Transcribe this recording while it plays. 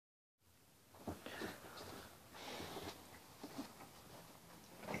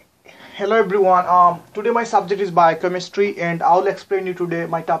Hello everyone. Today my subject is biochemistry, and I'll explain you today.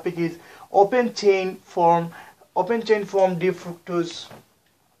 My topic is open chain form D-fructose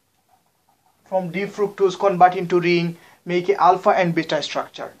convert into ring, make a alpha and beta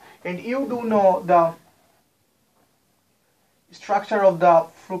structure. And you do know the structure of the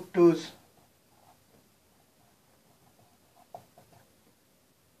fructose.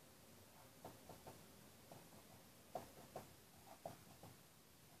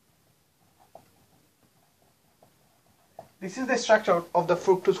 This is the structure of the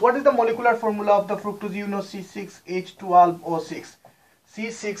fructose. What is the molecular formula of the fructose? You know, C6H12O6.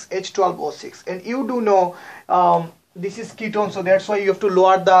 C6H12O6. And you do know this is ketone, so that's why you have to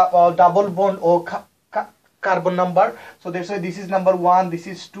lower the double bond or carbon number. So that's why this is number 1, this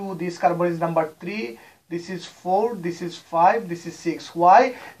is 2, this carbon is number 3, this is 4, this is 5, this is 6.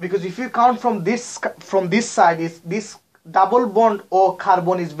 Why? Because if you count from this side, is this double bond or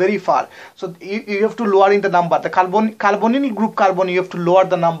carbon is very far, so you have to lower in the number. The carbonyl group carbon, you have to lower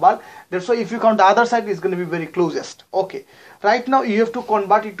the number. That's why if you count the other side, it's going to be very closest. Okay, right now you have to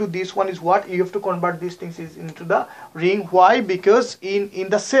convert it to this one. Is what you have to convert these things is into the ring. Why? Because in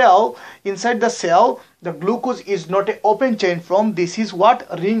the cell, inside the cell, the glucose is not an open chain form. This is what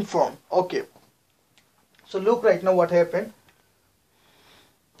ring form. Okay, so look right now what happened.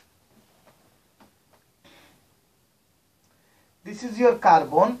 This is your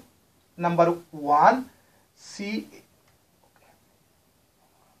carbon number 1,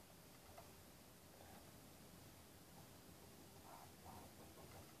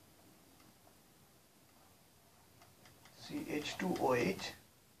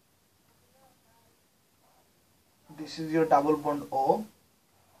 This is your double bond O.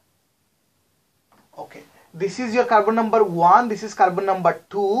 Okay, this is your carbon number 1, this is carbon number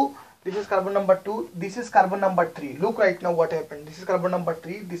 2, this is carbon number 2, this is carbon number 3. Look right now what happened. This is carbon number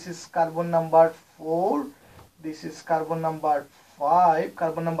 3, this is carbon number 4, this is carbon number 5.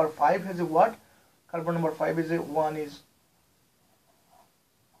 Carbon number 5 has a what? Carbon number 5 is a 1 is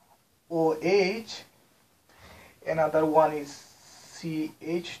OH, another one is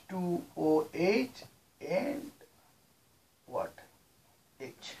CH2OH, and what?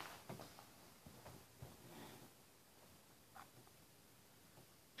 H.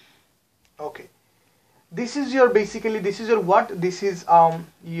 Okay, this is your basically, this is your what? This is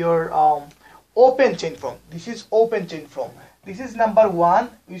your open chain form. This is open chain form. This is number 1.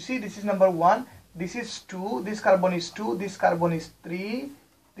 You see, this is number 1. This is 2. This carbon is 2. This carbon is 3.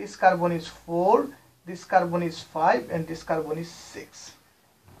 This carbon is 4. This carbon is 5, and this carbon is 6.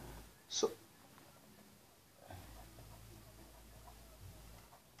 So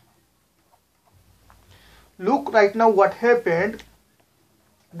look right now what happened.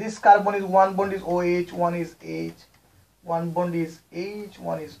 This carbon is one bond is OH, one is H, one bond is H,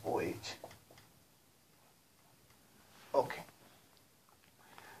 one is OH. Okay,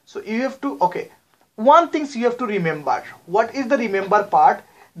 so you have to, okay, one thing you have to remember. What is the remember part?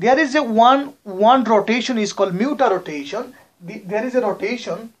 There is a one rotation is called mutarotation. There is a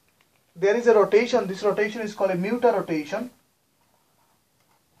rotation, this rotation is called a mutarotation.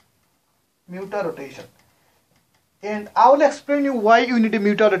 And I will explain you why you need a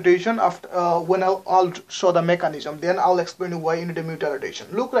mutarotation after when I'll show the mechanism. Then I'll explain you why you need a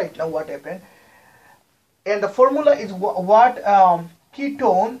mutarotation. Look right now what happened. And the formula is what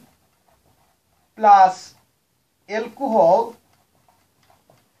ketone plus alcohol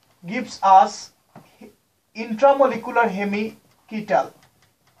gives us intramolecular hemiketal.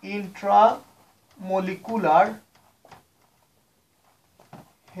 Intramolecular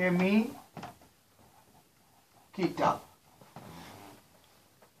hemiketal.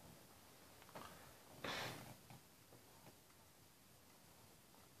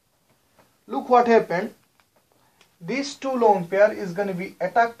 Look what happened. This 2 lone pair is going to be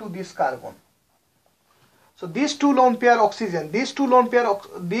attacked to this carbon. So these 2 lone pair oxygen, these two lone pair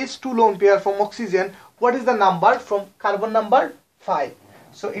from oxygen, what is the number from carbon number 5?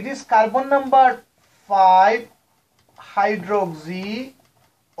 So it is carbon number 5 hydroxy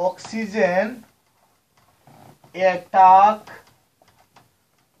oxygen attack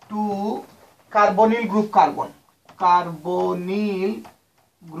to carbonyl group carbon.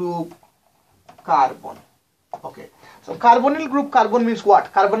 Okay, so carbonyl group carbon means what?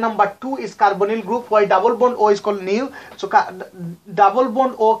 Carbon number 2 is carbonyl group. Why? Double bond O is called nil. So double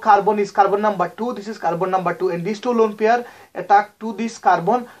bond O carbon is carbon number 2. This is carbon number 2, and these 2 lone pair attack to this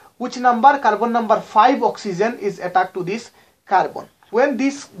carbon. Which number? Carbon number 5 oxygen is attacked to this carbon. When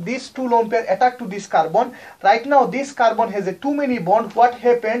these 2 lone pair attack to this carbon, right now this carbon has a too many bond. What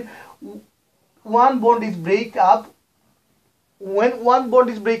happened? One bond is break up when one bond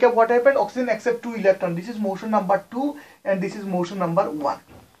is break up, what happened? Oxygen accept 2 electron. This is motion number 2 and this is motion number 1.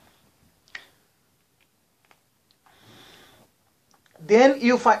 Then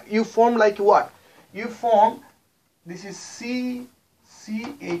you form like what? You form, this is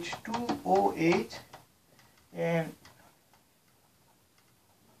CH2OH and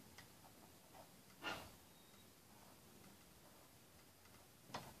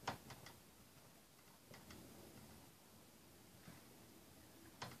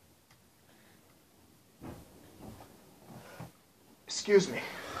excuse me.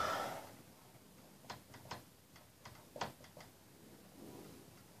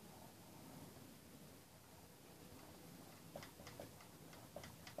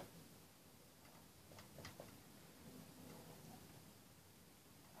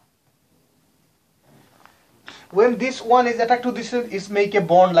 When this one is attached to this, is make a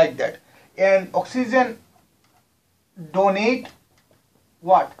bond like that, and oxygen donate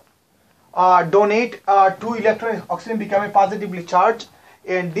what? Donate 2 electrons. Oxygen become a positively charged,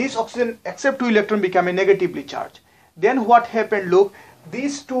 and this oxygen accept 2 electron become a negatively charged. Then what happened? Look,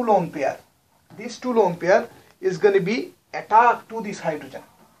 these two lone pair is going to be attacked to this hydrogen,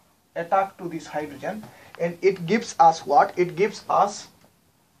 and it gives us what? It gives us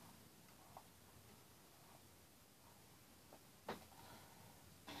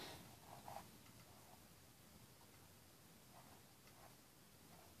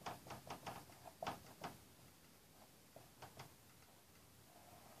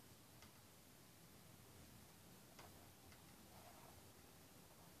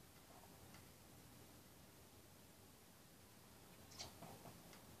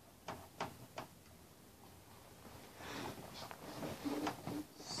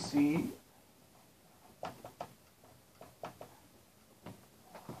C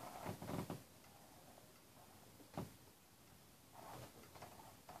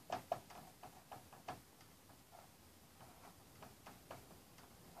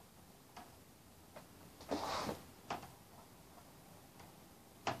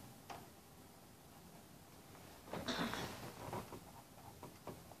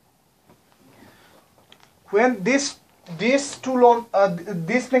when this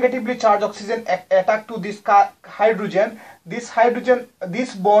negatively charged oxygen attack to this hydrogen, this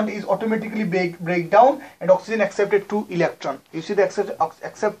bond is automatically break down and oxygen accepted 2 electron. You see the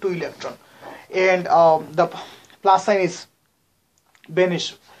accept 2 electron, and the plus sign is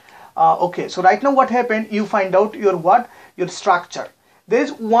vanished. Okay, so right now what happened? You find out your structure. There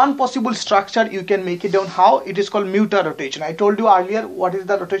is one possible structure you can make it down. How? It is called mutual rotation. I told you earlier what is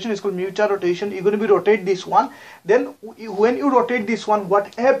the rotation. It's called mutual rotation. You're going to be rotate this one. Then when you rotate this one,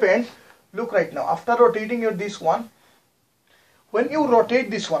 what happened? Look right now. After rotating this one, when you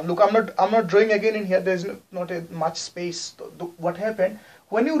rotate this one, look, I'm not drawing again in here. There is not much space. What happened?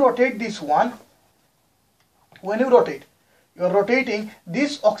 When you rotate this one, you're rotating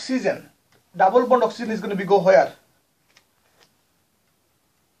this oxygen. Double bond oxygen is going to be go where?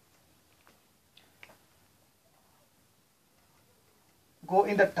 Go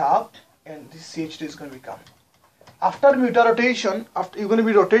in the top, and this CH2 is going to become. After mutual rotation, after you're going to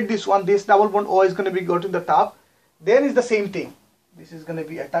be rotate this one, this double bond O is going to be go to the top. Then is the same thing. This is going to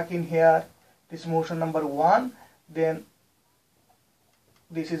be attacking here. This motion number 1. Then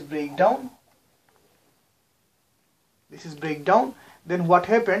this is breakdown. This is breakdown. Then what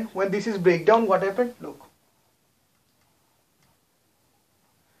happened? When this is breakdown, what happened? Look.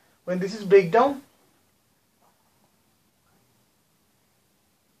 When this is breakdown,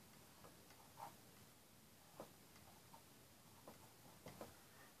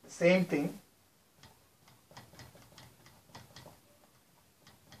 same thing.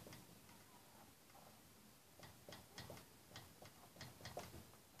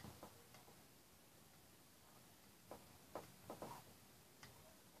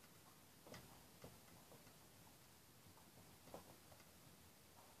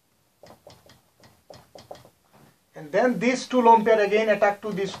 And then these two lone pair again attack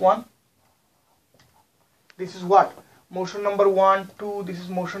to this one. This is what? Motion number 1, 2, this is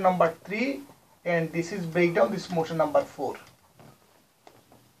motion number 3, and this is breakdown, this is motion number 4.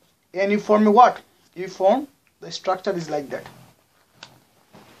 And you form what? You form, the structure is like that.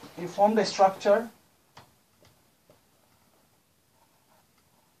 You form the structure.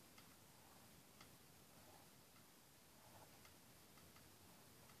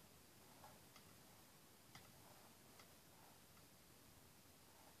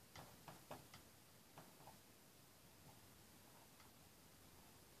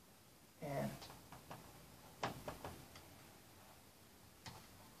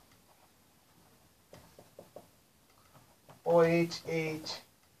 OH, H,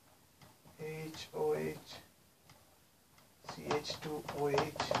 OH,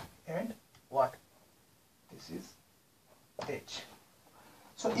 CH2OH, and what? This is H.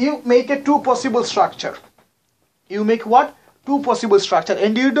 So you make a two possible structure. You make what? Two possible structure,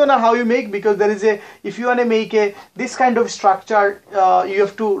 and you don't know how you make, because there is a, if you want to make a this kind of structure, you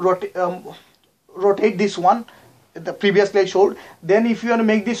have to rotate this one, the previously I showed. Then if you want to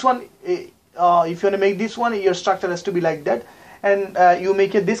make this one, your structure has to be like that, and you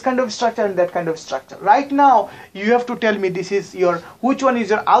make it this kind of structure and that kind of structure. Right now you have to tell me this is your, which one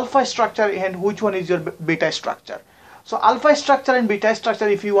is your alpha structure and which one is your beta structure. So alpha structure and beta structure,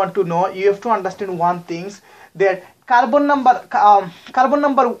 if you want to know, you have to understand one things, that carbon number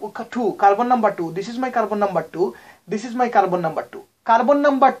 2, this is my carbon number 2, this is my carbon number 2. Carbon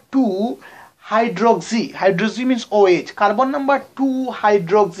number 2 hydroxy means OH, carbon number 2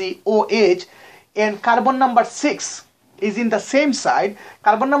 hydroxy OH, and carbon number 6 is in the same side.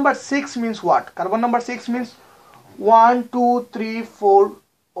 Carbon number 6 means what? Carbon number 6 means 1 2 3 4,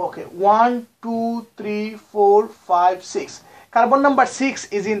 okay, 1 2 3 4 5 6. Carbon number 6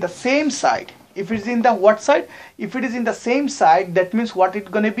 is in the same side. If it is in the what side? If it is in the same side, that means what it's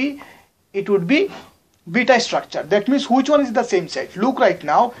gonna be? It would be beta structure. That means which one is the same side? Look right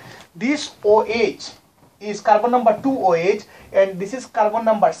now, this OH is carbon number 2 OH, and this is carbon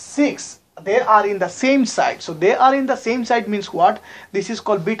number 6. They are in the same side. So they are in the same side means what? This is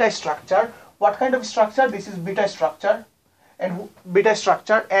called beta structure. What kind of structure? This is beta structure, and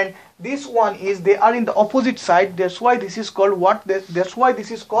this one is, they are in the opposite side. That's why this is called what? That's why this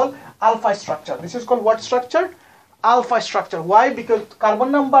is called alpha structure. This is called what structure? Alpha structure. Why? Because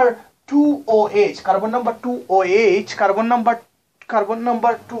carbon number 2 OH, carbon number 2 OH, carbon number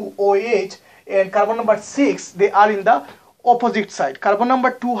 2 OH, and carbon number 6, they are in the opposite side. Carbon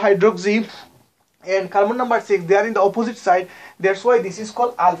number 2 hydroxy and carbon number 6, they are in the opposite side. That's why this is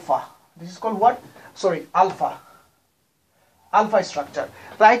called alpha. This is called what? Sorry, alpha structure.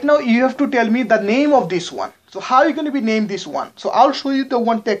 Right now you have to tell me the name of this one. So how are you going to be name this one? So I'll show you the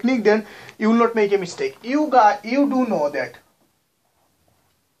one technique, then you will not make a mistake. You do know that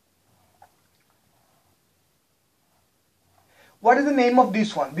what is the name of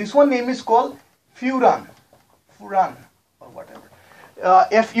this one? This one name is called furan or whatever,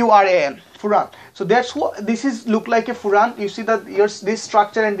 F-U-R-A-N, furan. So that's what this is, look like a furan. You see that this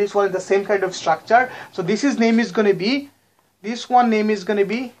structure and this one is the same kind of structure. So this is name is going to be, this one name is going to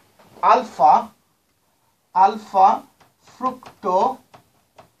be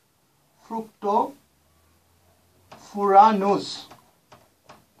alpha-fructofuranose,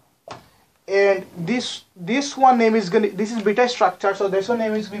 and this one name is going to, this is beta structure, so this one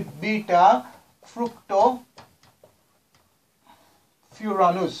name is going to be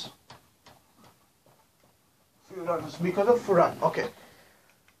beta-fructofuranose, because of furan. Okay,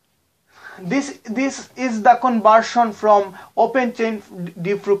 this is the conversion from open chain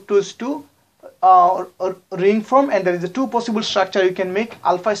D-fructose to ring form, and there is a two possible structure you can make,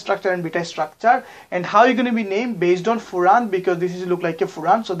 alpha structure and beta structure. And how you're going to be named? Based on furan, because this is look like a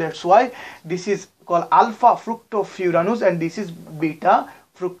furan, so that's why this is called alpha-fructofuranose and this is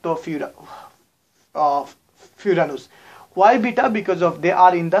beta-fructofuranose. Why beta? Because of they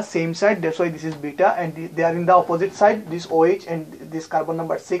are in the same side, that's why this is beta, and they are in the opposite side. This OH and this carbon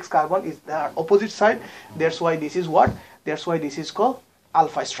number 6 carbon is the opposite side, that's why this is what? That's why this is called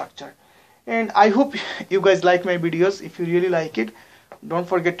alpha structure. And I hope you guys like my videos. If you really like it, don't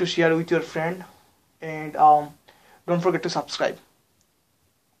forget to share with your friend, and don't forget to subscribe.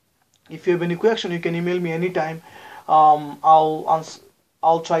 If you have any question, you can email me anytime. I'll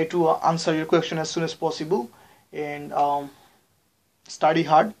try to answer your question as soon as possible, and study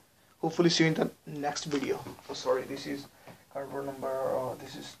hard. Hopefully see you in the next video. Oh, sorry, this is carbon number,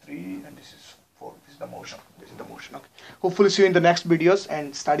 this is 3 and this is 4. This is the motion. Okay. Hopefully see you in the next videos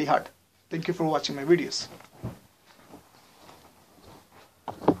and study hard. Thank you for watching my videos.